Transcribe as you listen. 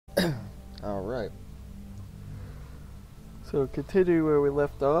Alright. So continue where we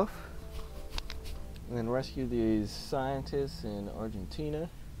left off. And then rescue these scientists in Argentina.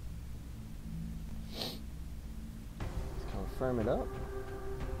 Let's confirm it up.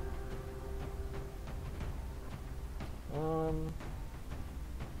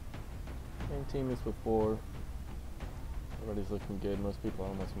 Same team as before. Everybody's looking good. Most people are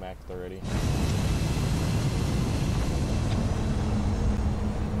almost maxed already.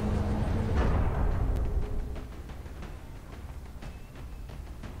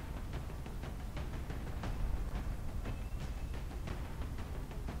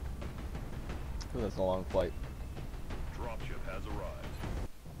 Ooh, that's a long flight. Dropship has arrived.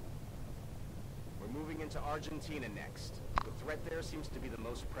 We're moving into Argentina next. The threat there seems to be the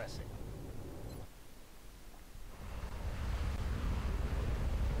most pressing.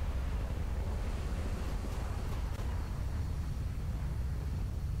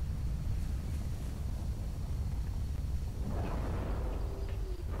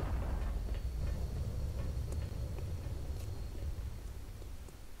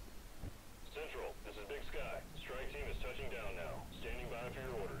 Central, this is Big Sky. Strike team is touching down now. Standing by for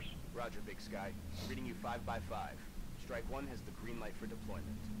your orders. Roger, Big Sky. Reading you 5 by 5. Strike 1 has the green light for deployment.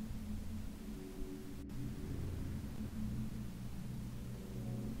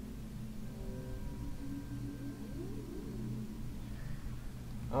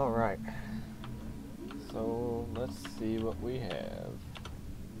 Alright. So let's see what we have.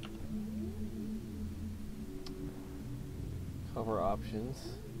 Cover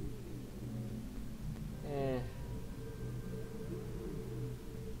options.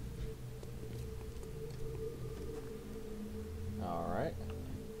 Alright.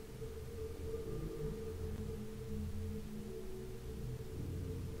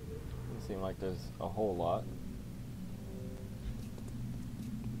 Doesn't seem like there's a whole lot.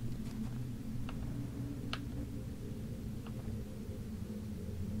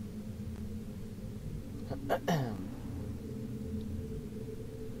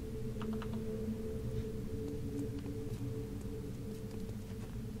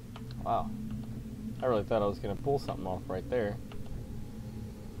 Wow. I really thought I was going to pull something off right there.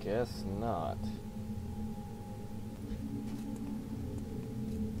 Guess not.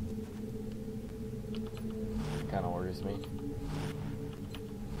 Kind of worries me.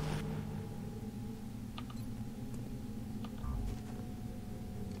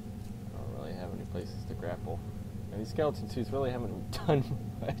 I don't really have any places to grapple. And these skeleton suits really haven't done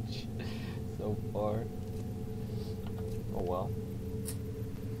much so far. Oh well.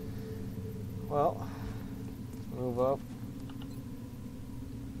 Well, move up.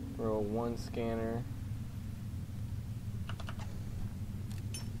 Throw one scanner.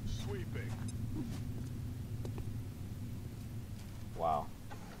 Sweeping. Wow.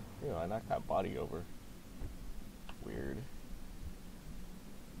 You know, I knocked that body over. Weird.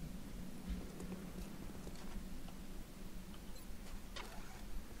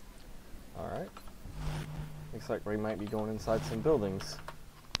 Alright. Looks like we might be going inside some buildings.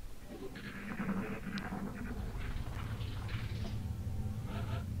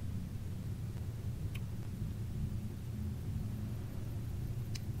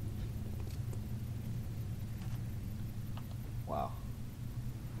 Wow.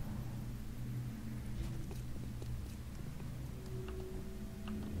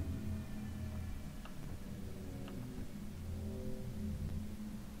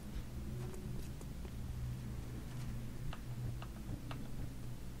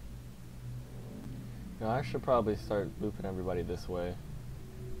 No, I should probably start looping everybody this way.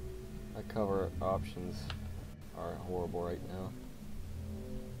 My cover options are horrible right now.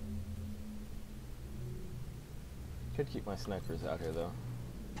 Could keep my snipers out here though.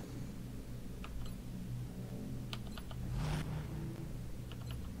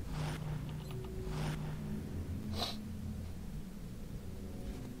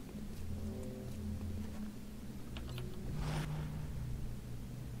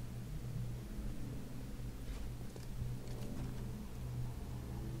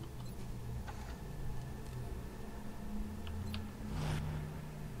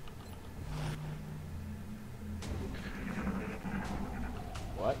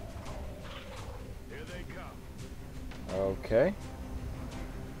 What? Here they come. Okay.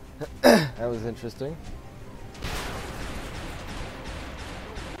 That was interesting.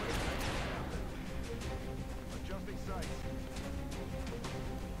 Adjusting sights.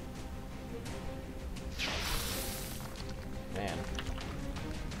 Man.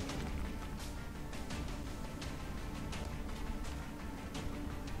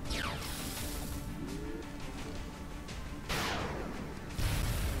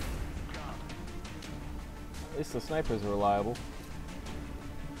 Got At least the sniper's reliable.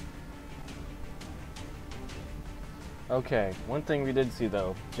 Okay, one thing we did see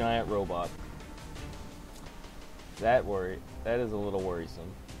though, giant robot. That is a little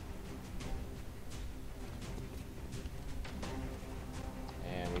worrisome.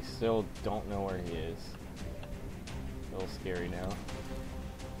 And we still don't know where he is. A little scary now.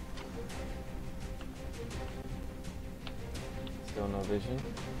 Still no vision.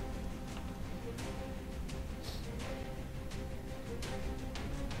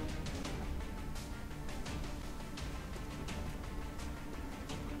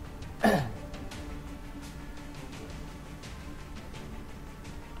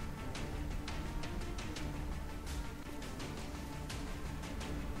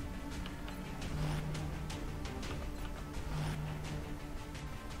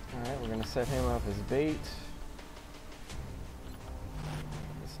 Alright, we're gonna set him up as bait.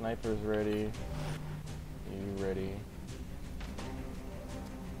 The sniper's ready. You ready?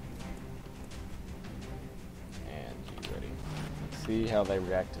 And you ready. Let's see how they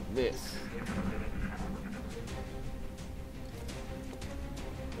react to this.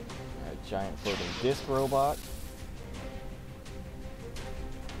 A giant floating disc robot.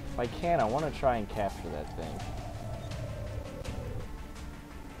 If I can, I want to try and capture that thing.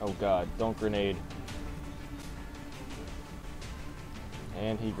 Oh god, don't grenade.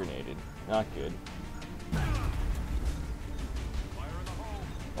 And he grenaded. Not good.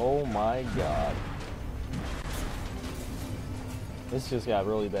 Oh my god. This just got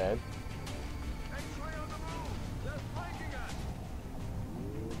really bad.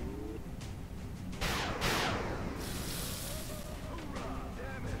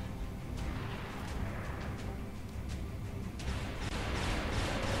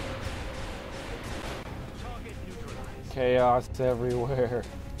 Chaos everywhere.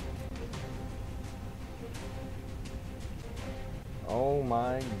 Oh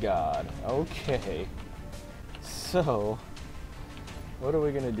my god. Okay. So, what are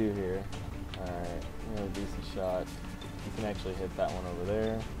we gonna do here? Alright, we have a decent shot. You can actually hit that one over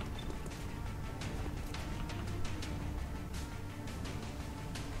there.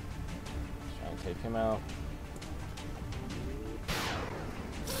 Try and take him out.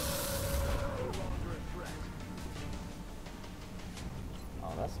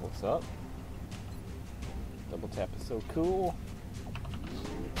 That's what's up. Double tap is so cool.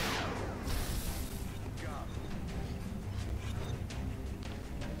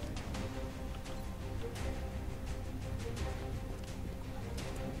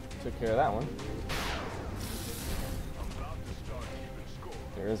 Took care of that one.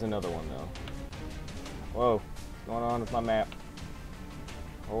 There is another one though. Whoa, what's going on with my map?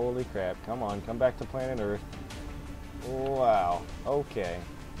 Holy crap, come on, come back to planet Earth. Wow, okay.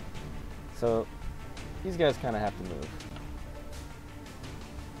 So, these guys kind of have to move.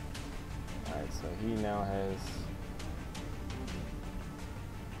 Alright, so he now has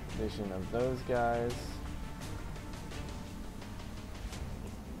vision of those guys.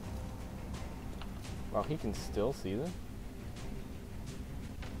 Wow, he can still see them?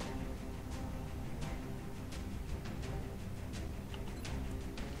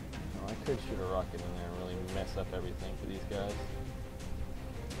 Oh, I could shoot a rocket in there and really mess up everything for these guys.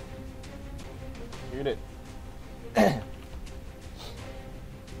 Shoot it. Alright,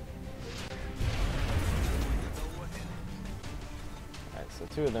 so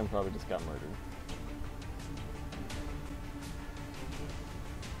two of them probably just got murdered.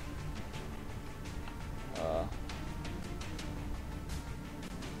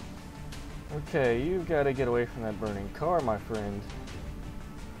 Okay, you've got to get away from that burning car, my friend.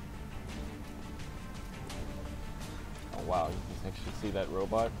 Oh wow, you can actually see that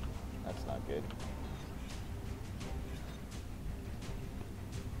robot? That's not good.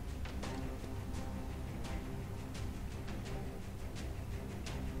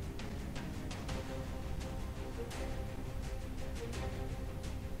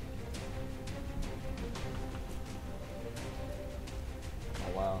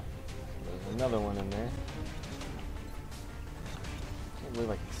 Oh wow, there's another one in there. Can't believe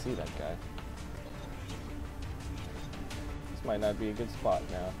I can see that guy. This might not be a good spot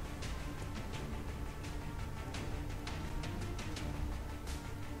now.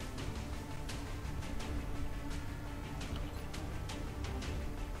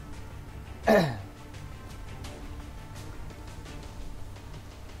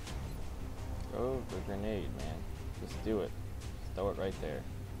 Throw the grenade, man. Just do it. Just throw it right there.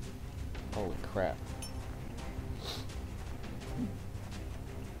 Holy crap.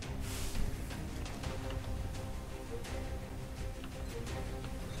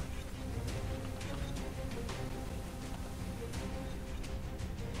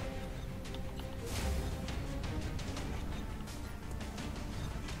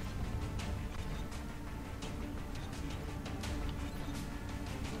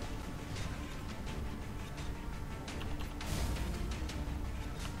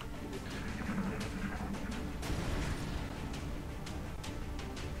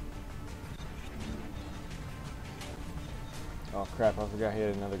 Oh crap, I forgot he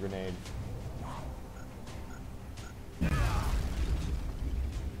had another grenade.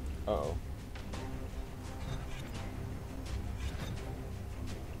 Uh-oh.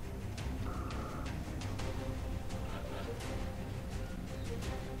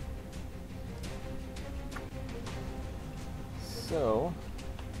 So,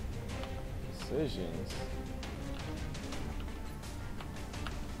 decisions.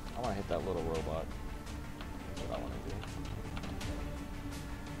 I want to hit that little robot. That's what I want to do.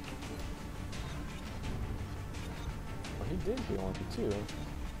 Well, he did heal him too.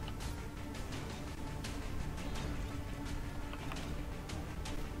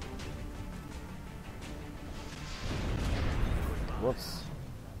 Whoops.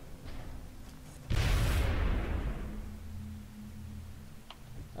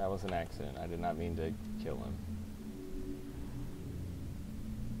 That was an accident. I did not mean to kill him.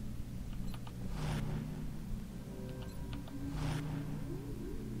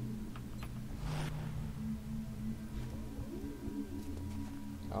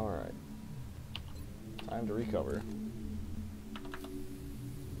 Alright. Time to recover.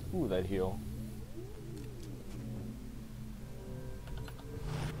 Ooh, that heal.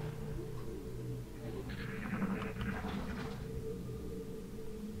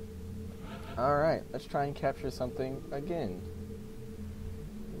 Alright, let's try and capture something again.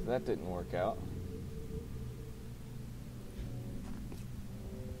 That didn't work out.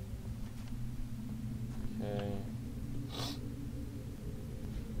 Okay.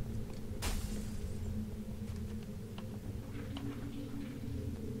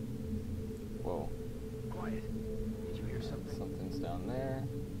 Whoa. Quiet. Did you hear something? Something's down there.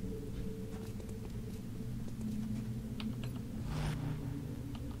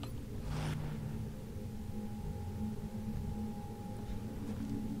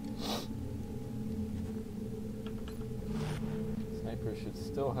 Sniper should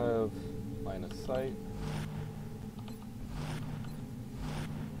still have line of sight.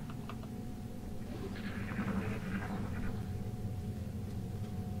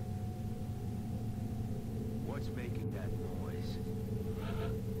 What's making that noise?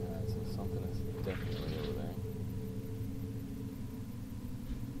 So something is definitely over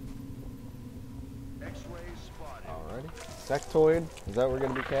there. X-ray spotted. Alrighty. Sectoid? Is that what we're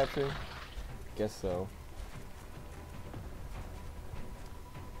going to be capturing? Guess so.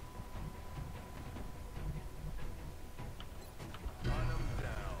 Run 'em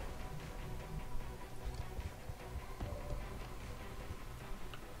down.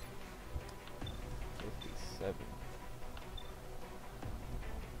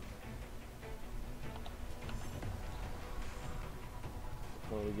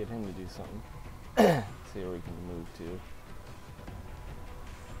 Before we get him to do something. See where we can move to.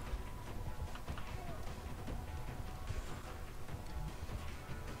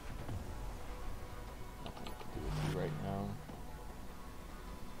 Nothing I can do with you right now.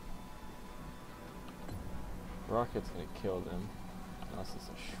 Rocket's gonna kill them. Unless it's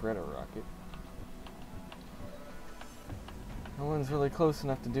a shredder rocket. No one's really close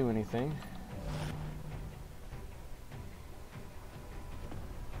enough to do anything.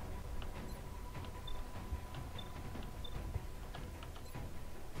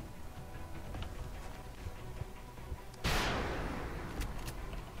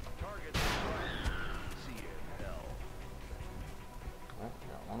 Target spotted. See you in hell. Alright,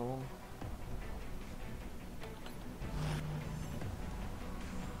 got one of them.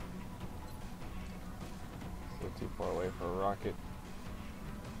 Still too far away for a rocket.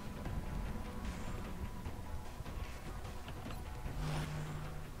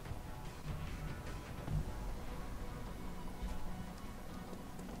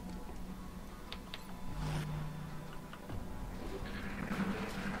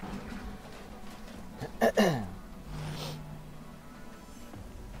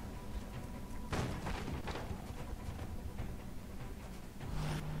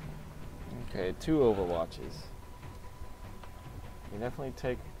 Okay, 2 overwatches. You definitely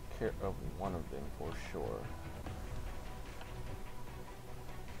take care of one of them for sure.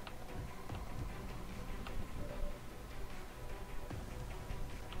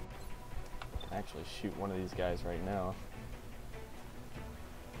 Actually shoot one of these guys right now.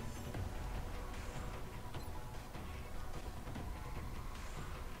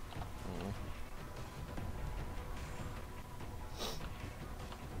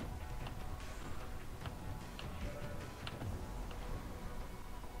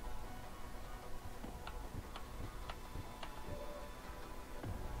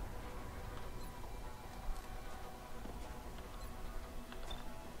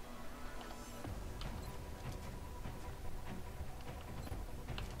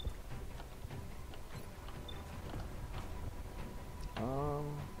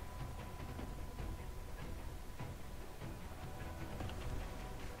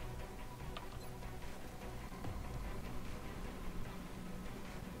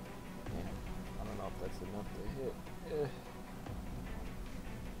 enough to hit.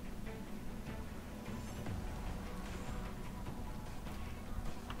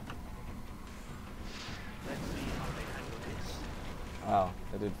 Let's see how they handle this. Wow,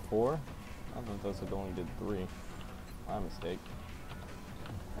 I did 4? I thought those had only did 3. My mistake.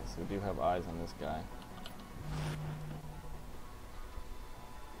 Okay, so we do have eyes on this guy.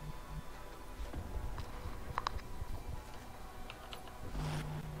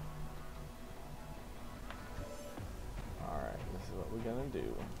 Alright, this is what we're gonna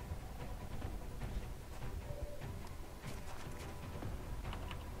do.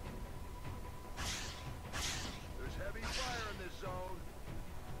 There's heavy fire in this zone.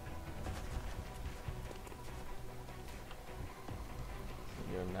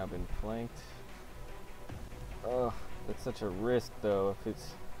 You have now been flanked. Ugh, that's such a risk though if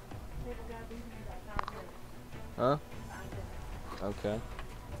it's... Huh? Okay.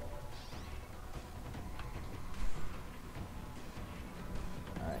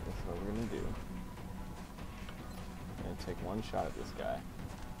 Alright, this is what we're gonna do. I'm gonna take one shot at this guy.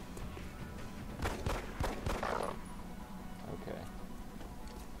 Okay.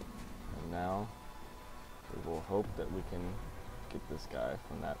 And now we will hope that we can get this guy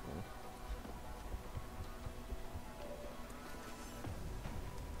from that one.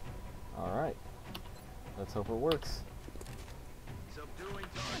 Alright. Let's hope it works. Subduing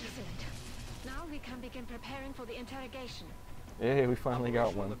target. Excellent. Now we can begin preparing for the interrogation. Hey, we finally got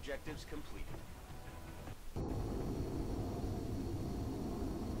Operational one. Objectives completed.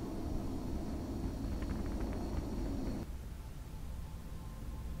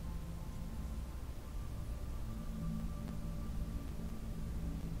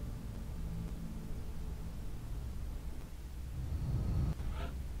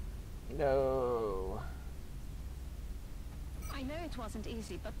 No. I know it wasn't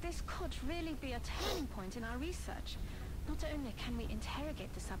easy, but this could really be a turning point in our research. Not only can we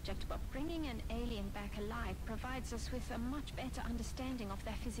interrogate the subject, but bringing an alien back alive provides us with a much better understanding of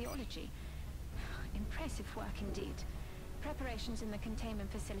their physiology. Impressive work indeed. Preparations in the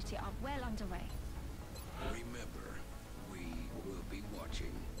containment facility are well underway. Remember, we will be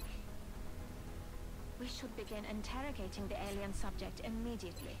watching. We should begin interrogating the alien subject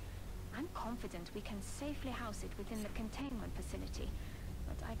immediately. I'm confident we can safely house it within the containment facility,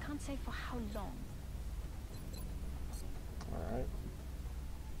 but I can't say for how long. Alright.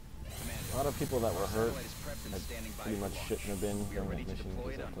 Commander, A lot of people that were hurt satellite is prepped and that standing by pretty for much launch. shouldn't have been We are during ready that to mission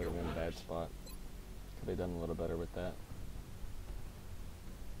deploy because it I on put your them in a bad orders. spot. Could have done a little better with that.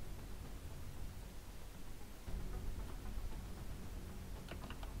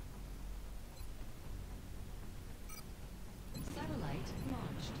 Satellite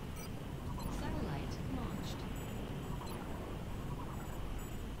launched. Satellite launched.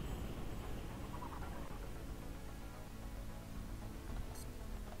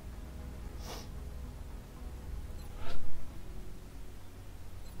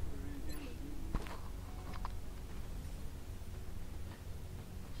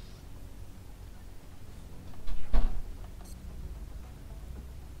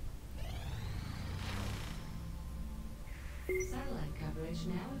 Satellite coverage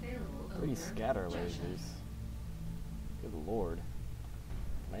now available. 3 over scatter Joshua. lasers. Good lord.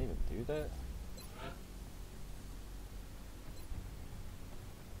 Can I even do that?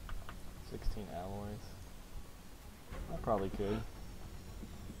 $16 alloys. I probably could.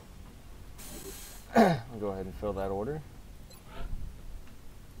 I'll go ahead and fill that order.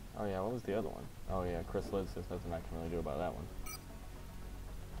 Oh yeah, what was the other one? Oh yeah, chrysalids. There's nothing I can really do about that one.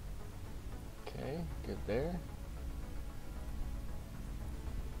 Okay, good there.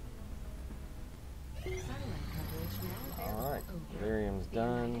 Satellite coverage now available Alright, over Virium's the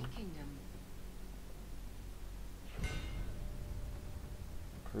done. United Kingdom.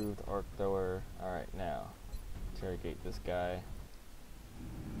 Approved arc thrower. Alright, now interrogate this guy.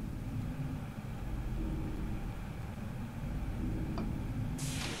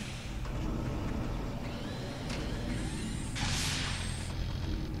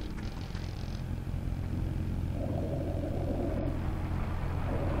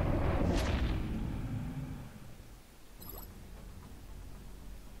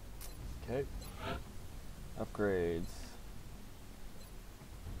 Okay. Upgrades.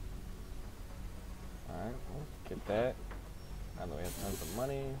 Alright, well, get that. Now that we have tons of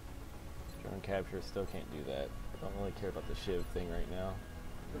money. Drone capture, still can't do that. Don't really care about the Shiv thing right now.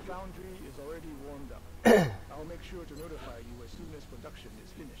 The foundry is already warmed up. I'll make sure to notify you as soon as production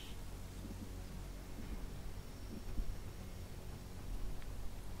is finished.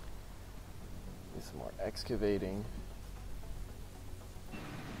 Do some more excavating.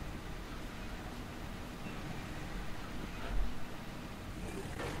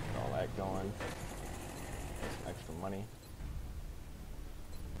 money.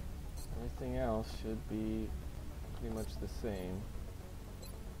 Everything else should be pretty much the same.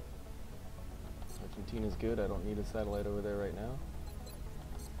 Argentina's good. I don't need a satellite over there right now.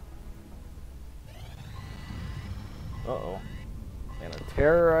 Uh-oh. And a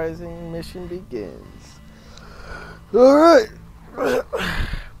terrorizing mission begins. Alright!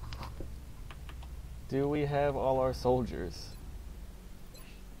 Do we have all our soldiers?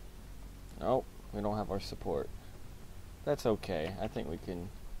 Nope, we don't have our support. That's okay. I think we can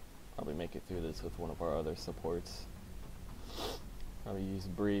probably make it through this with one of our other supports. Probably use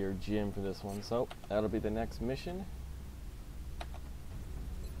Bree or Jim for this one. So, that'll be the next mission.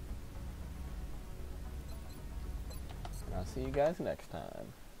 I'll see you guys next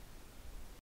time.